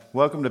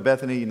Welcome to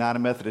Bethany United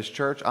Methodist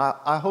Church.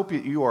 I hope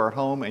you are at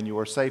home and you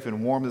are safe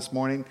and warm this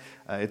morning.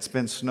 It's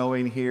been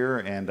snowing here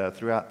and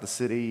throughout the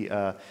city,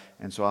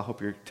 and so I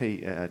hope you're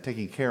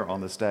taking care on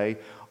this day.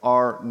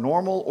 Our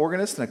normal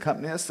organist and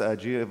accompanist,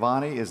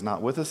 Giovanni, is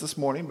not with us this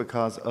morning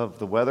because of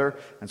the weather,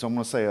 and so I'm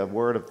going to say a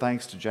word of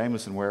thanks to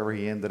Jameson wherever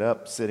he ended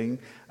up sitting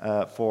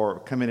for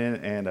coming in,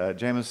 and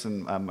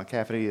Jameson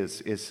McCafferty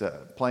is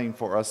playing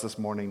for us this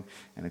morning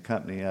and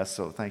accompanying us,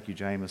 so thank you,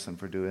 Jameson,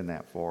 for doing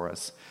that for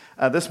us.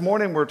 This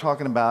morning we're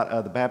talking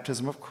about the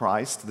baptism of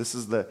Christ. This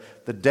is the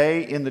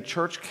day in the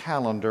church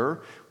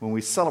calendar when we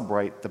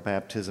celebrate the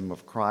baptism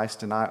of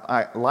Christ, and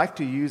I like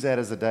to use that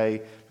as a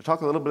day to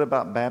talk a little bit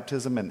about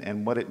baptism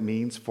and what it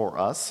means for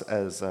us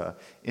as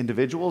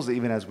individuals,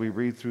 even as we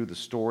read through the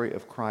story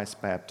of Christ's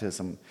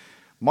baptism.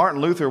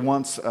 Martin Luther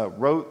once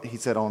wrote, he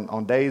said,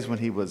 on days when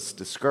he was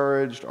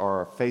discouraged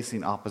or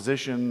facing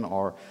opposition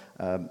or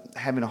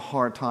having a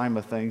hard time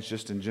with things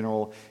just in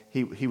general,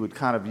 he would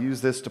kind of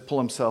use this to pull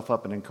himself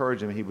up and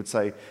encourage him. He would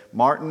say,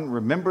 "Martin,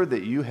 remember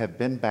that you have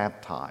been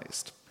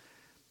baptized."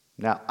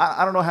 Now,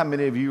 I don't know how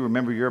many of you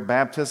remember your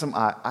baptism.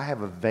 I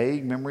have a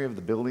vague memory of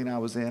the building I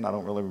was in. I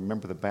don't really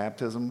remember the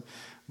baptism.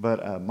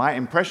 But my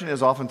impression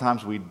is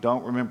oftentimes we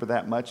don't remember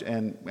that much,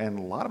 and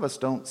a lot of us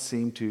don't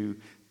seem to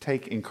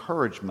take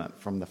encouragement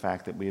from the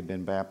fact that we have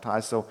been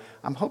baptized. So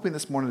I'm hoping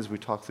this morning as we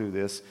talk through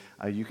this,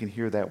 you can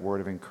hear that word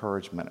of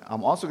encouragement.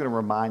 I'm also going to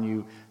remind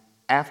you,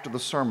 after the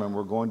sermon,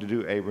 we're going to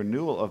do a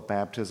renewal of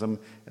baptism,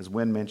 as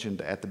Wynn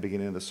mentioned at the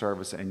beginning of the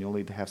service, and you'll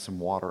need to have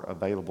some water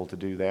available to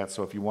do that.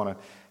 So if you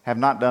have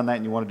not done that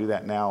and you want to do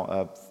that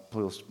now,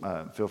 please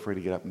feel free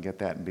to get up and get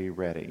that and be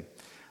ready.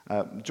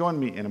 Join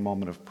me in a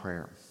moment of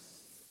prayer.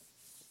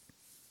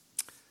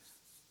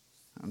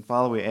 And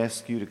Father, we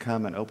ask you to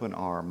come and open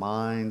our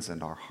minds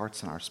and our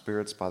hearts and our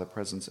spirits by the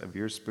presence of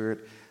your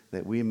Spirit,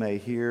 that we may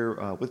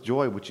hear with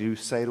joy what you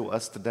say to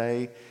us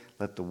today.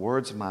 Let the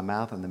words of my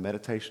mouth and the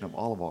meditation of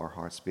all of our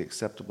hearts be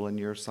acceptable in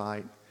your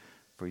sight,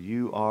 for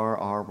you are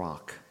our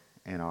rock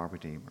and our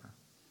Redeemer.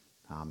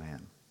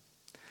 Amen.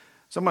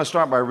 So I'm going to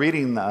start by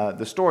reading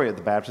the story of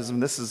the baptism.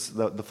 This is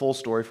the full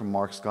story from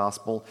Mark's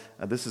Gospel.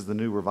 This is the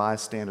New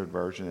Revised Standard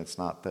Version. It's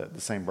not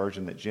the same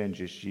version that Jen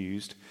just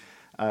used.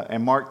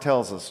 And Mark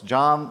tells us,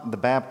 John the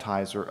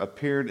Baptizer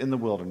appeared in the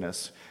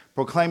wilderness,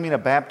 proclaiming a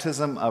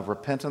baptism of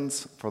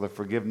repentance for the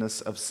forgiveness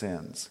of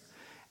sins.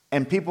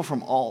 And people from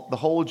the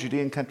whole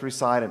Judean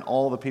countryside and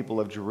all the people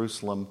of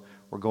Jerusalem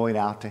were going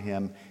out to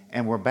him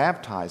and were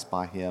baptized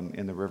by him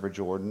in the river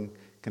Jordan,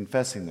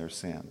 confessing their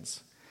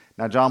sins.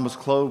 Now John was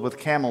clothed with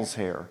camel's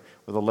hair,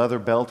 with a leather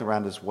belt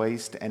around his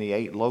waist, and he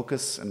ate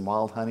locusts and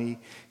wild honey.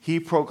 He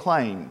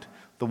proclaimed,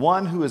 "The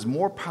one who is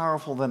more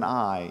powerful than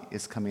I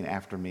is coming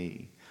after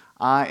me.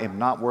 I am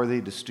not worthy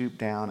to stoop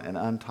down and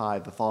untie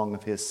the thong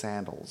of his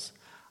sandals.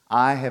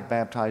 I have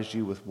baptized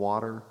you with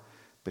water,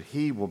 but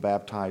he will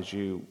baptize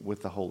you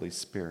with the Holy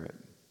Spirit."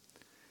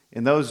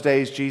 In those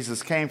days,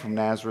 Jesus came from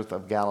Nazareth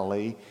of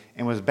Galilee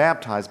and was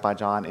baptized by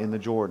John in the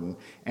Jordan.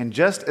 And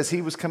just as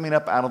he was coming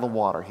up out of the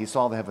water, he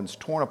saw the heavens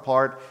torn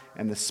apart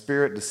and the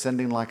Spirit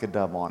descending like a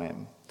dove on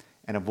him.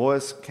 And a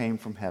voice came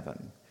from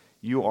heaven,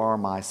 "You are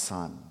my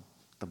Son,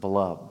 the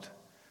beloved.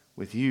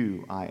 With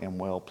you I am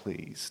well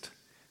pleased."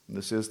 And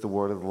this is the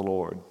word of the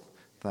Lord.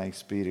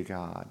 Thanks be to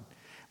God.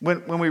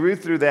 When we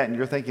read through that and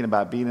you're thinking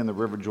about being in the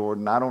River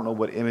Jordan, I don't know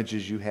what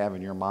images you have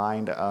in your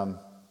mind. I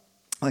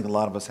think a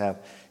lot of us have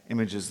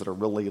images that are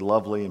really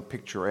lovely and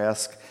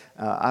picturesque.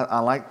 I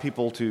like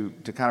people to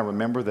kind of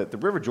remember that the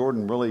River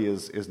Jordan really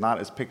is not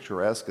as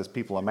picturesque as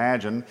people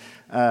imagine.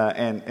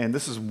 And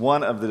this is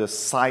one of the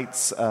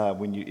sites,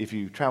 if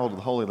you travel to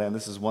the Holy Land,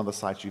 this is one of the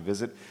sites you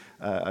visit,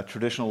 a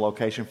traditional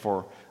location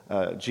for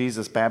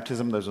Jesus'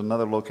 baptism. There's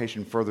another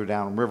location further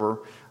downriver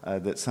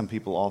that some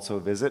people also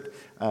visit.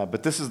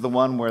 But this is the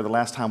one where the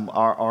last time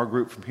our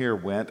group from here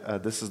went,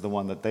 this is the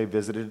one that they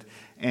visited.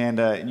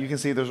 And you can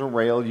see there's a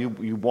rail.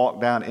 You walk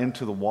down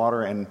into the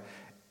water, and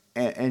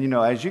you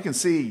know, as you can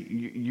see,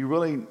 you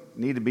really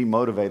need to be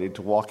motivated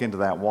to walk into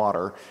that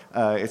water.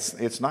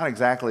 It's not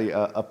exactly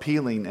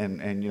appealing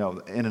and you know,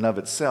 in and of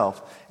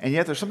itself, and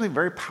yet there's something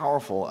very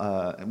powerful.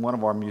 One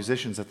of our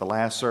musicians at the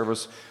last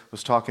service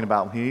was talking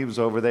about when he was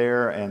over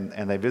there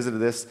and they visited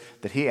this,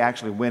 that he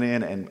actually went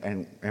in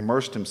and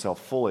immersed himself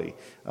fully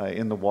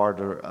in the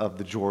water of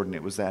the Jordan.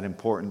 It was that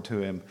important to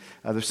him.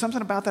 There's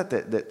something about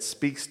that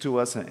speaks to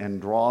us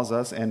and draws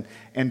us and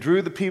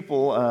drew the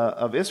people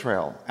of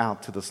Israel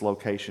out to this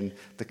location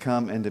to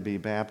come and to be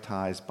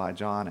baptized by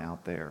John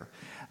out there.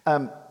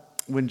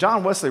 When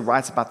John Wesley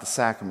writes about the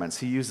sacraments,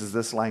 he uses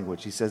this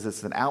language. He says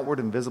it's an outward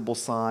and visible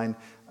sign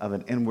of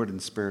an inward and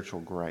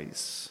spiritual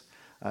grace.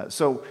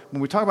 So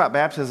when we talk about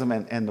baptism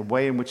and the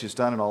way in which it's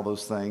done and all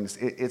those things,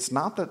 it's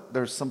not that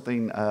there's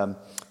something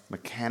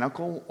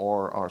mechanical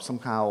or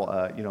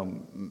somehow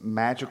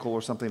magical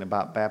or something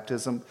about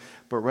baptism,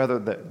 but rather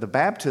the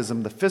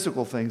baptism, the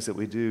physical things that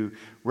we do,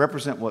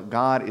 represent what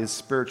God is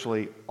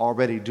spiritually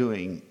already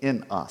doing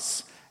in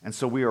us. And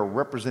so we are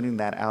representing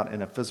that out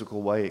in a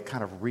physical way. It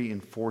kind of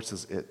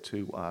reinforces it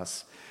to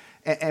us.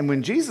 And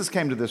when Jesus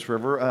came to this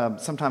river,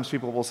 sometimes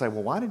people will say,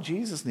 well, why did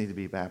Jesus need to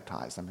be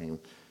baptized? I mean,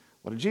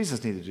 what did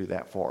Jesus need to do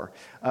that for?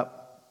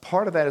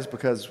 Part of that is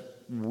because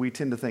we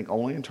tend to think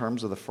only in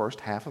terms of the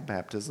first half of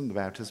baptism, the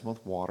baptism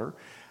with water.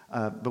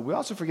 But we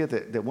also forget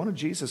that one of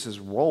Jesus'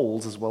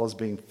 roles, as well as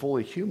being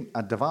fully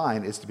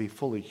divine, is to be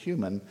fully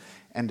human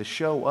and to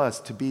show us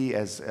to be,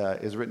 as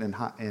is written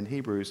in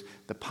Hebrews,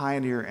 the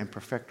pioneer and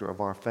perfecter of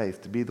our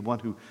faith, to be the one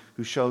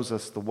who shows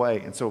us the way.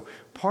 And so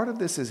part of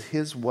this is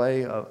his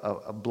way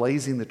of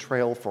blazing the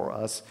trail for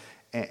us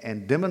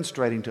and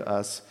demonstrating to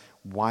us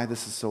why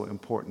this is so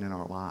important in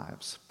our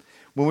lives.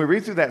 When we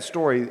read through that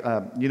story,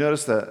 you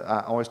notice that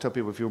I always tell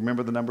people, if you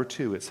remember the number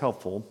 2, it's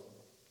helpful.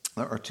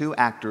 There are 2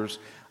 actors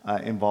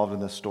involved in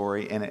this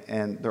story,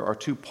 and there are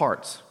 2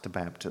 parts to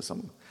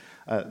baptism.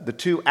 The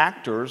 2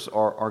 actors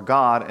are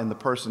God and the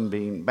person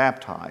being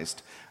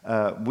baptized.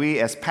 We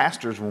as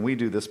pastors, when we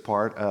do this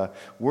part,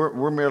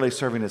 we're merely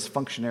serving as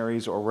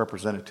functionaries or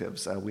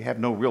representatives. We have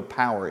no real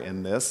power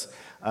in this.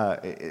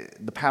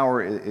 The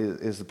power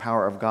is the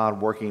power of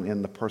God working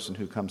in the person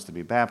who comes to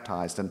be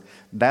baptized, and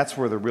that's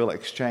where the real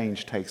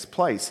exchange takes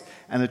place.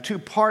 And the 2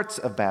 parts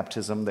of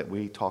baptism that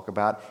we talk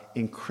about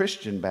in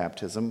Christian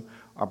baptism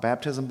are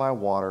baptism by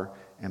water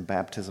and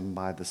baptism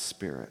by the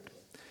Spirit.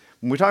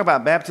 When we talk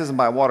about baptism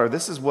by water,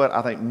 this is what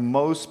I think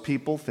most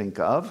people think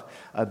of.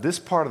 This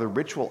part of the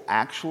ritual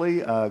actually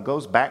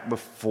goes back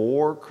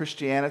before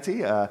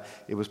Christianity.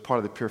 It was part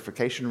of the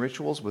purification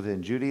rituals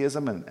within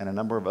Judaism and a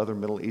number of other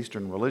Middle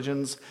Eastern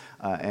religions.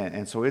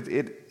 And so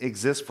it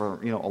exists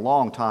for a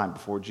long time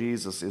before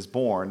Jesus is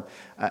born.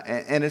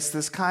 And it's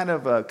this kind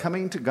of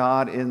coming to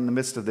God in the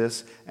midst of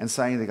this and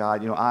saying to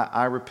God,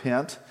 I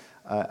repent,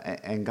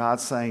 and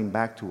God saying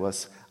back to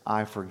us,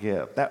 I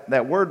forgive.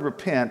 That word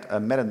repent,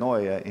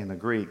 metanoia in the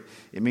Greek,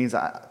 it means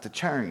to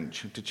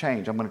change.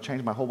 I'm going to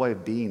change my whole way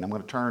of being. I'm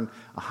going to turn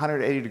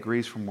 180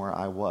 degrees from where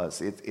I was.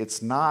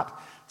 It's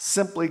not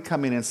simply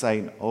coming and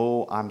saying,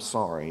 oh, I'm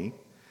sorry,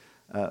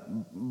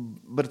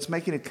 but it's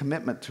making a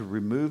commitment to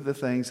remove the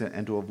things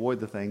and to avoid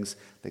the things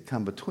that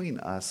come between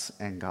us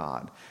and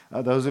God.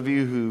 Those of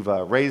you who've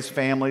raised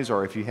families,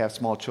 or if you have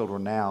small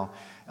children now,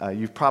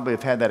 you probably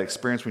have had that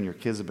experience when your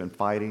kids have been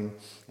fighting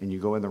and you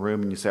go in the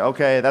room and you say,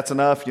 okay, that's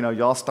enough,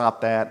 y'all stop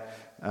that.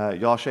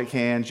 Y'all shake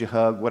hands, you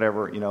hug,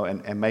 whatever,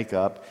 and make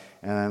up.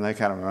 And they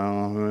kind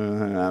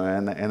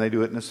of, and they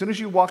do it. And as soon as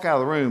you walk out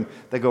of the room,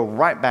 they go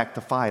right back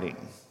to fighting.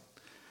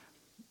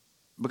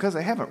 Because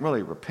they haven't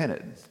really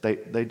repented.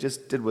 They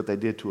just did what they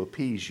did to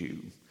appease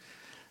you.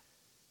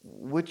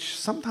 Which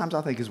sometimes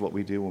I think is what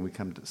we do when we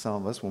come to, some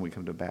of us, when we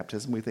come to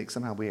baptism. We think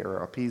somehow we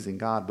are appeasing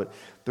God, but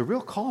the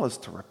real call is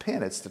to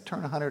repent. It's to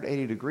turn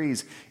 180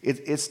 degrees.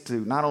 It's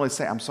to not only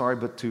say, I'm sorry,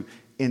 but to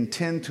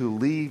intend to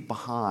leave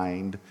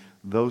behind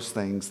those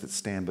things that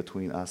stand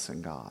between us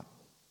and God.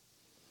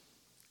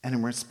 And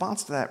in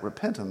response to that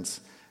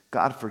repentance,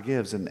 God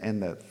forgives.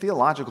 And the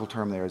theological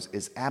term there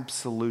is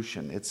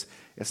absolution. It's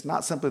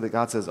not simply that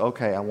God says,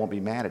 okay, I won't be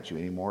mad at you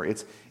anymore.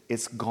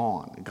 It's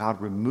gone.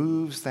 God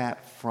removes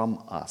that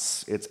from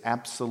us. It's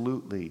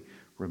absolutely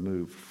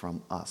removed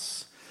from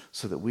us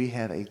so that we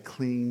have a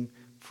clean,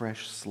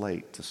 fresh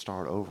slate to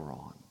start over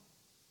on.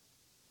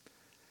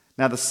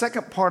 Now, the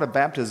second part of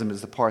baptism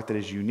is the part that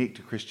is unique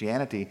to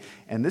Christianity,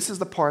 and this is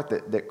the part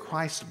that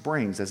Christ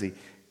brings as he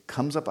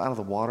comes up out of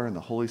the water and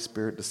the Holy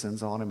Spirit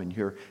descends on him and you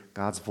hear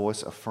God's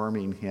voice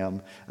affirming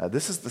him.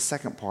 This is the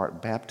second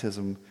part,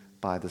 baptism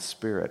by the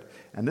Spirit.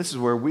 And this is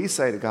where we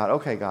say to God,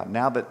 okay, God,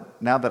 now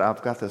that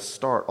I've got this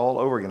start all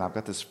over again, I've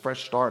got this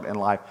fresh start in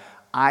life,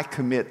 I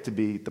commit to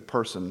be the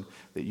person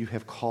that you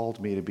have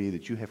called me to be,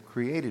 that you have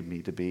created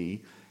me to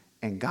be.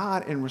 And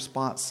God, in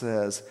response,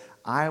 says,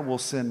 I will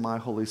send my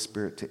Holy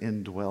Spirit to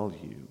indwell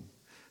you,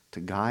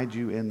 to guide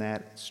you in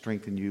that,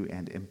 strengthen you,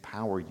 and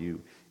empower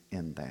you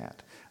in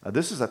that.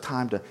 This is a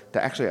time to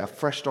actually a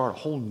fresh start, a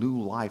whole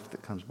new life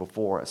that comes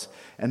before us.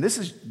 And this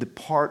is the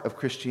part of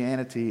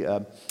Christianity,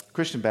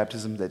 Christian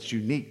baptism, that's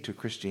unique to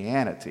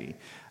Christianity.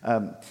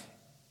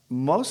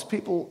 Most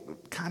people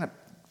kind of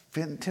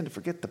tend to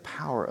forget the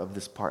power of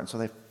this part, and so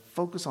they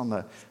focus on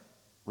the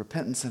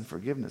repentance and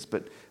forgiveness.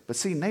 But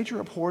see, nature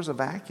abhors a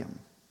vacuum.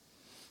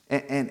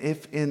 And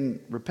if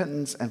in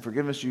repentance and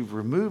forgiveness you've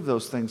removed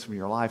those things from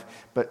your life,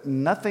 but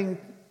nothing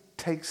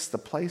takes the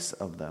place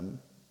of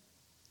them,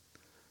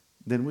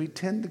 then we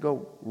tend to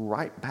go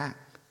right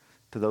back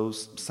to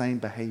those same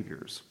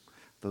behaviors,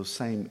 those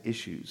same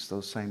issues,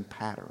 those same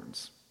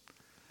patterns.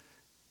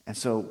 And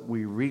so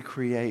we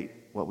recreate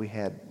what we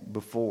had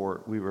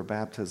before we were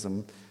baptized,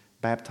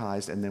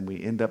 and then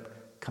we end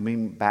up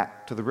coming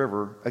back to the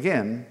river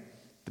again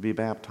to be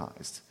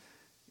baptized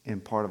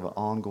in part of an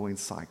ongoing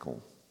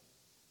cycle.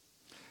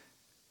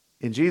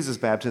 In Jesus'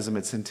 baptism,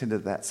 it's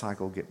intended that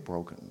cycle get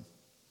broken.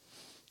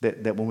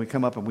 That when we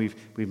come up and we've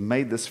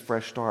made this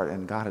fresh start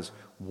and God has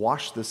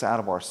washed this out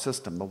of our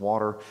system, the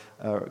water,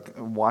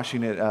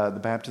 washing it, the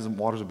baptism,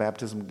 waters of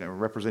baptism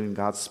representing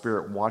God's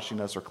Spirit washing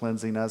us or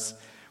cleansing us.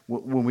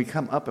 When we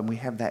come up and we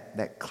have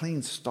that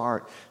clean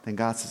start, then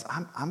God says,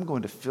 I'm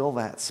going to fill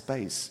that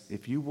space.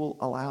 If you will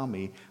allow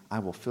me, I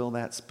will fill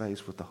that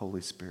space with the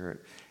Holy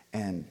Spirit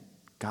and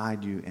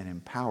guide you and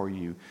empower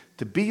you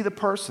to be the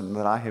person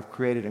that I have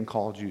created and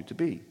called you to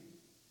be.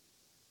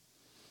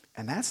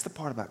 And that's the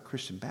part about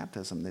Christian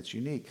baptism that's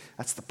unique.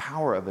 That's the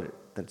power of it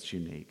that's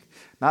unique.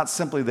 Not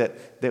simply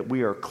that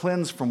we are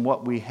cleansed from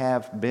what we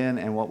have been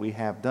and what we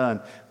have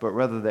done, but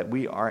rather that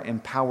we are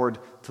empowered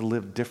to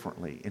live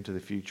differently into the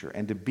future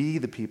and to be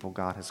the people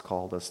God has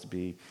called us to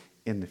be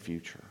in the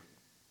future.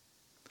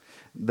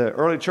 The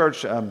early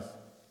church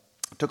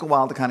took a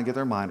while to kind of get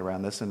their mind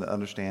around this and to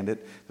understand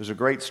it. There's a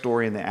great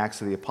story in the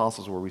Acts of the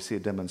Apostles where we see a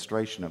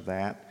demonstration of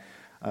that.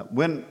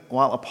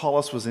 While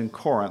Apollos was in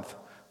Corinth,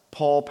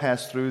 Paul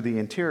passed through the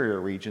interior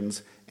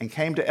regions and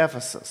came to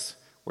Ephesus,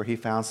 where he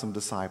found some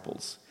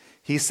disciples.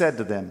 He said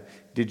to them,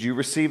 "Did you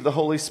receive the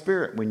Holy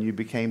Spirit when you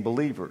became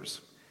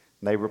believers?"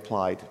 They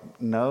replied,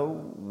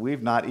 "No,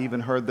 we've not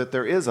even heard that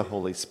there is a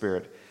Holy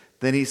Spirit."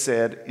 Then he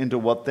said, "Into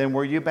what then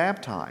were you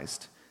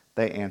baptized?"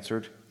 They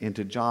answered,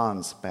 "Into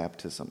John's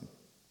baptism."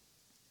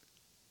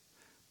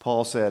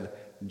 Paul said,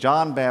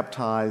 "John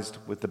baptized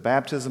with the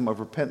baptism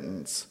of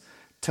repentance,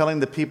 telling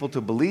the people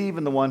to believe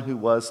in the one who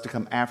was to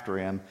come after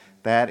him,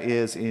 that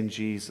is, in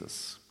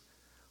Jesus."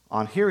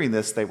 On hearing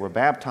this, they were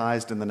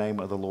baptized in the name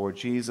of the Lord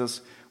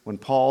Jesus. When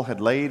Paul had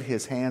laid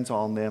his hands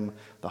on them,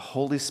 the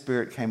Holy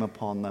Spirit came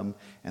upon them,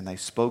 and they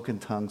spoke in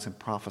tongues and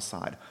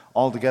prophesied.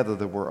 Altogether,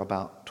 there were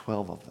about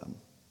 12 of them.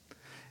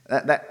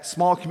 That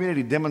small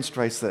community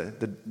demonstrates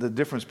the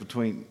difference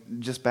between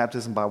just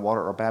baptism by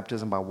water or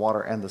baptism by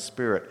water and the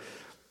Spirit.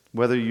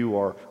 Whether you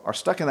are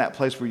stuck in that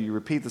place where you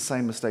repeat the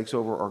same mistakes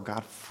over, or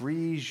God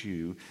frees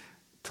you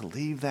to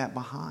leave that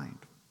behind.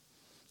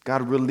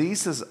 God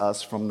releases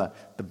us from the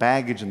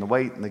baggage and the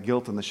weight and the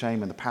guilt and the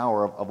shame and the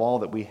power of all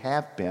that we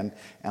have been,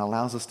 and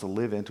allows us to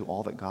live into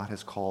all that God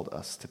has called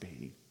us to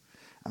be.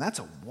 And that's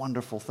a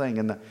wonderful thing.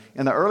 In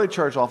the early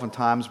church,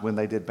 oftentimes when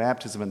they did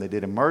baptism and they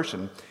did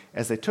immersion,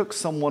 as they took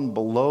someone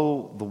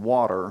below the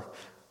water,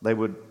 they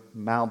would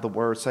mouth the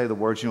words, say the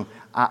words,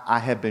 I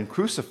have been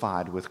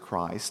crucified with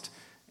Christ.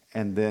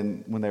 And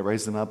then when they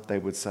raised them up, they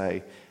would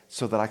say,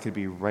 so that I could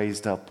be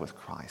raised up with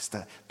Christ.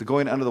 The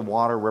going under the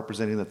water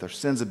representing that their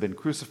sins had been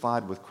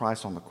crucified with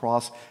Christ on the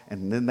cross,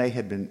 and then they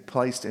had been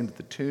placed into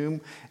the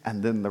tomb,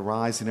 and then the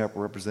rising up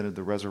represented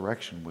the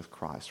resurrection with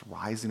Christ,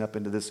 rising up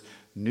into this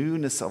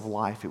newness of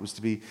life. It was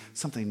to be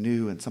something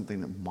new and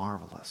something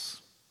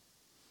marvelous.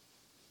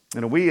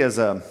 And we as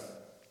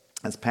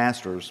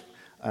pastors,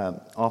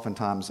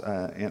 oftentimes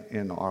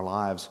in our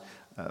lives,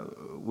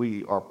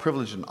 we are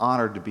privileged and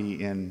honored to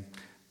be in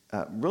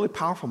really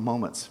powerful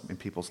moments in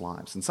people's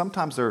lives. And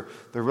sometimes they're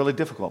really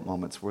difficult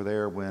moments. We're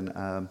there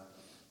when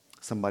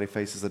somebody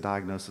faces a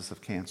diagnosis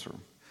of cancer.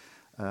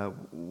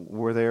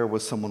 We're there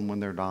with someone when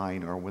they're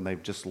dying or when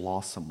they've just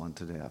lost someone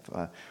to death.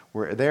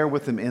 We're there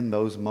with them in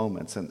those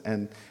moments.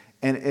 And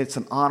it's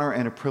an honor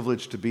and a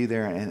privilege to be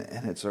there,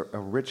 and it's a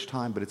rich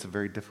time, but it's a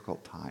very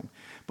difficult time.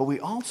 But we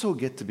also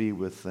get to be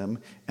with them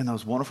in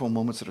those wonderful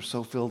moments that are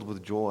so filled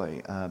with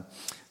joy.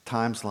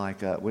 Times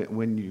like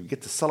when you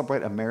get to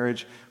celebrate a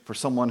marriage for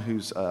someone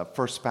whose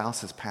first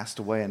spouse has passed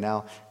away, and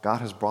now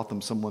God has brought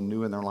them someone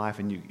new in their life,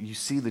 and you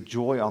see the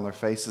joy on their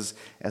faces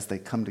as they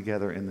come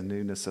together in the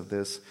newness of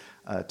this.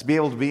 To be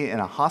able to be in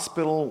a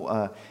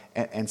hospital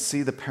and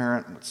see the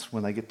parents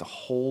when they get to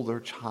hold their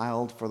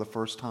child for the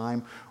first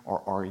time,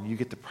 or you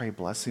get to pray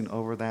blessing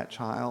over that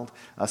child.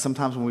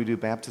 Sometimes when we do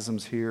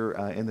baptisms here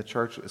in the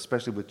church,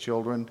 especially with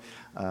children,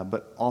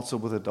 but also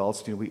with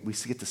adults, we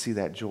get to see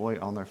that joy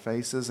on their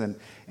faces. And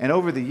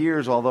over the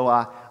years, although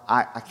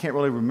I can't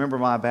really remember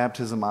my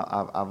baptism,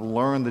 I've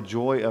learned the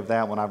joy of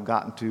that when I've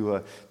gotten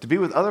to be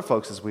with other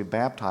folks as we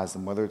baptize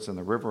them, whether it's in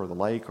the river or the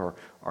lake or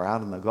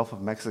out in the Gulf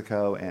of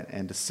Mexico,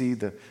 and to see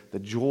the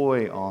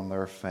joy on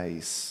their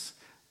face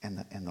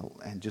and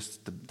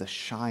just the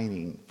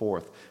shining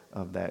forth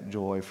of that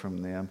joy from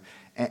them.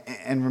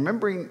 And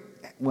remembering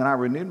when I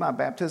renewed my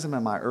baptism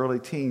in my early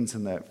teens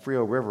in the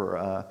Frio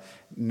River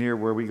near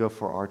where we go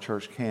for our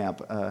church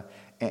camp,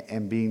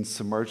 and being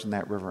submerged in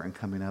that river and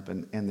coming up,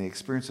 and the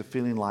experience of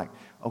feeling like,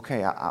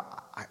 okay,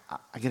 I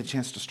get a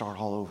chance to start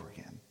all over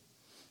again.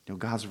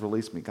 God's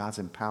released me. God's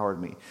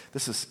empowered me.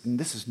 This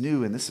is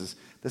new, and this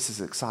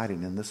is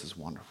exciting, and this is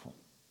wonderful.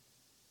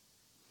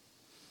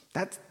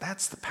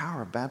 That's the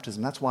power of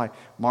baptism. That's why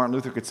Martin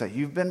Luther could say,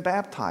 "You've been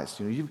baptized.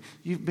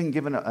 You've been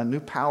given a new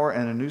power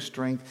and a new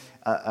strength,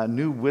 a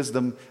new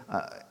wisdom,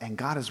 and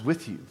God is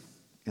with you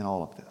in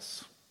all of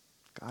this.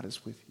 God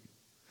is with you."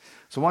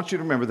 So I want you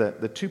to remember that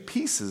the two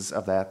pieces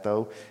of that,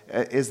 though,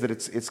 is that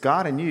it's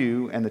God and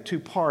you, and the two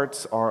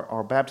parts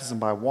are baptism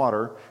by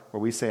water, where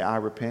we say, "I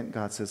repent,"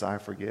 God says, "I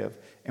forgive."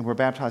 And we're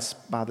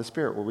baptized by the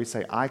Spirit, where we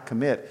say, "I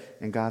commit,"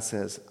 and God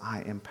says,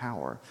 "I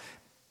empower."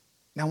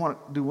 Now I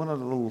want to do one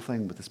other little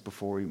thing with this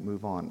before we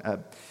move on.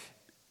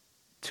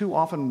 Too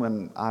often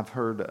when I've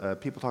heard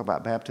people talk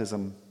about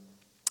baptism,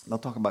 they'll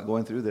talk about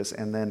going through this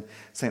and then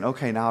saying,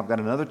 "Okay, now I've got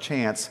another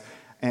chance,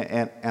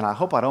 and I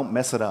hope I don't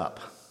mess it up."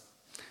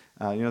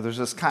 There's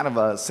this kind of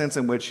a sense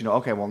in which,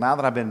 okay, well, now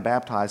that I've been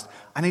baptized,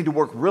 I need to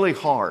work really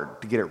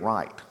hard to get it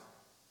right.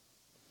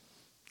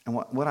 And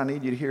what I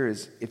need you to hear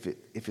is if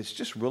it's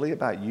just really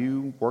about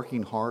you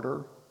working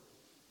harder,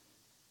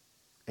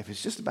 if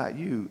it's just about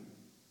you,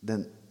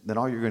 then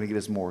all you're going to get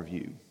is more of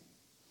you.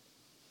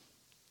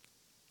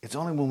 It's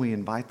only when we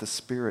invite the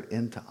Spirit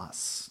into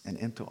us and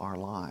into our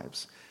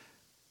lives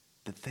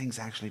that things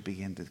actually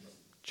begin to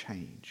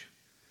change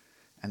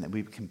and that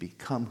we can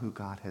become who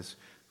God has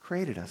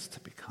created us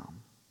to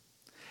become.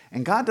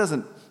 And God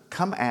doesn't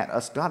come at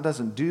us, God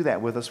doesn't do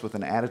that with us with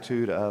an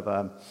attitude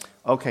of,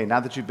 okay, now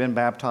that you've been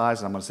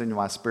baptized, I'm going to send you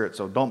my Spirit,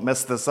 so don't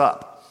mess this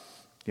up.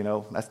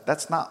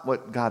 That's not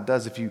what God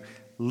does. If you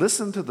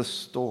listen to the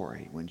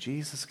story, when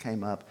Jesus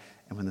came up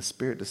and when the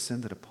Spirit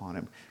descended upon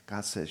him,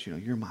 God says,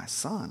 you're my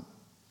son.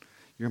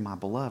 You're my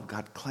beloved.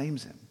 God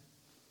claims him.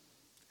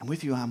 And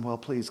with you I'm well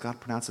pleased. God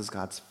pronounces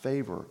God's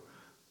favor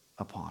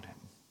upon him.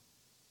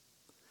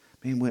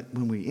 I mean,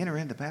 when we enter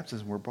into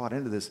baptism, we're brought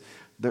into this,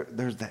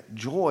 there's that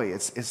joy.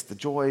 It's the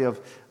joy of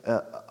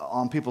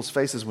on people's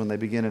faces when they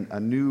begin a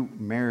new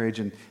marriage,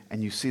 and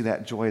you see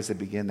that joy as they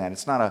begin that.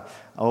 It's not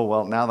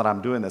now that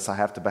I'm doing this, I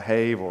have to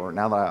behave, or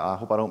now that I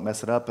hope I don't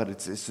mess it up, but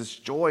it's this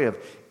joy of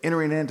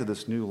entering into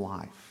this new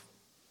life.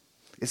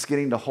 It's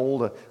getting to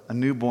hold a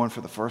newborn for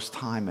the first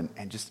time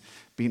and just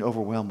being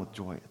overwhelmed with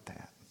joy at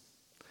that.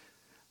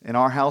 In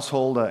our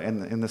household,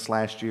 in this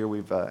last year,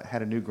 we've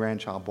had a new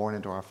grandchild born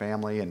into our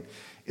family, and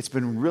it's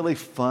been really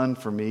fun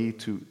for me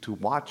to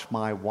watch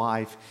my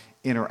wife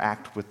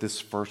interact with this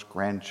first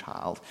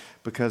grandchild,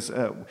 because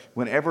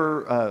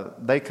whenever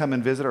they come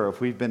and visit, or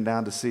if we've been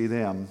down to see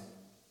them,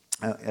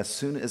 as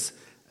soon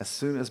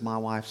as my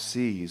wife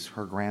sees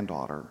her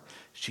granddaughter,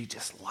 she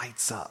just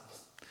lights up.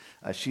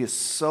 She is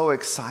so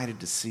excited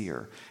to see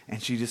her,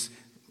 and she just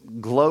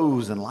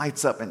glows and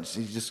lights up, and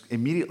she just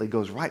immediately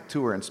goes right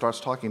to her and starts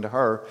talking to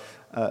her.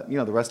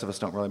 The rest of us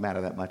don't really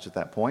matter that much at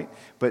that point,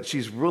 but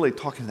she's really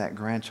talking to that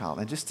grandchild,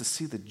 and just to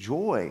see the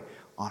joy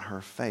on her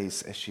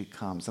face as she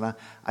comes. And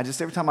I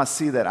just, every time I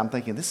see that, I'm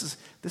thinking, this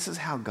is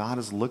how God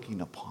is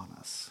looking upon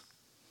us.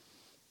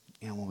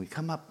 When we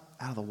come up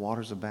out of the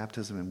waters of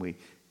baptism and we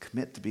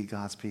commit to be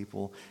God's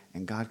people,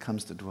 and God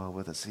comes to dwell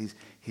with us,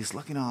 He's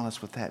looking on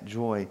us with that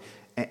joy,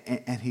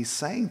 and He's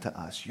saying to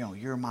us,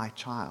 you're my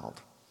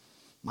child,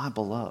 my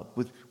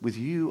beloved. With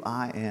you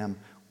I am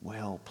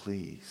well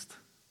pleased.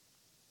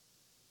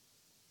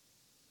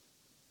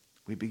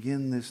 We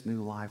begin this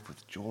new life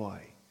with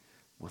joy,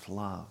 with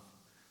love,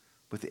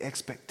 with the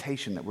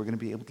expectation that we're going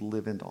to be able to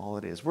live into all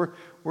it is. We're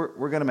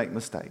going to make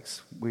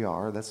mistakes. We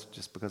are. That's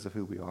just because of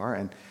who we are.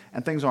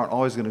 And things aren't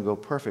always going to go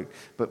perfect,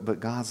 but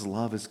God's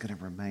love is going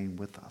to remain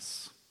with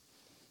us.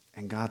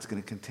 And God's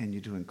going to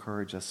continue to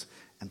encourage us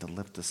and to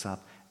lift us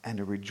up and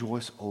to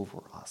rejoice over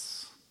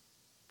us.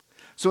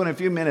 So in a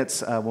few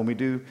minutes, when we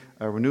do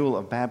a renewal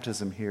of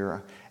baptism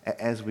here,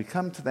 as we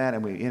come to that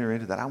and we enter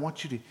into that, I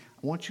want you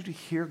to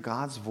hear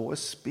God's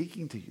voice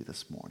speaking to you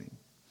this morning,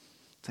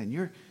 saying,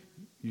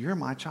 You're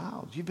my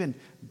child. You've been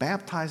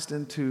baptized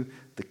into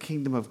the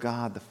kingdom of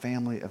God, the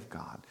family of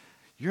God.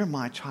 You're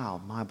my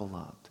child, my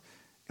beloved.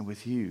 And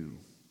with you,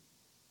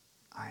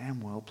 I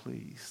am well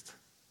pleased.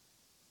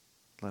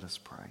 Let us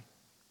pray.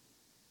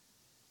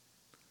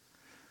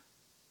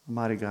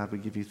 Almighty God, we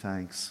give you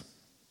thanks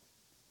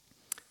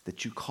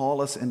that you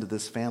call us into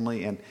this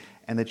family,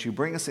 and that you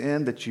bring us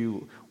in, that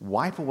you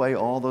wipe away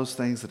all those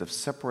things that have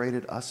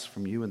separated us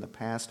from you in the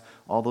past,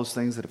 all those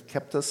things that have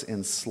kept us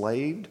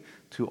enslaved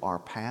to our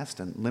past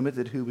and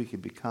limited who we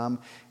could become,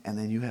 and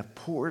then you have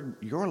poured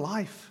your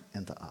life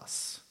into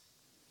us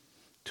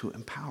to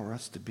empower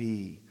us to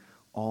be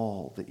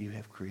all that you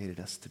have created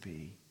us to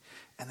be,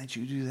 and that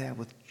you do that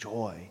with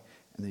joy,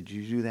 and that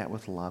you do that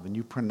with love, and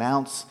you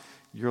pronounce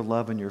your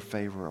love and your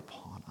favor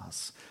upon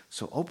us.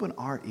 So open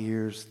our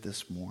ears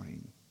this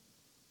morning.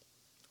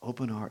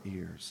 Open our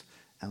ears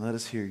and let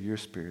us hear your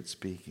Spirit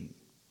speaking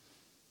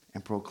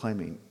and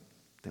proclaiming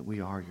that we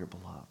are your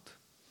beloved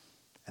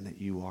and that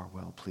you are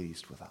well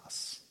pleased with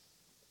us.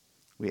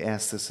 We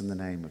ask this in the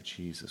name of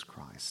Jesus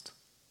Christ.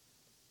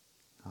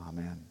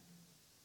 Amen.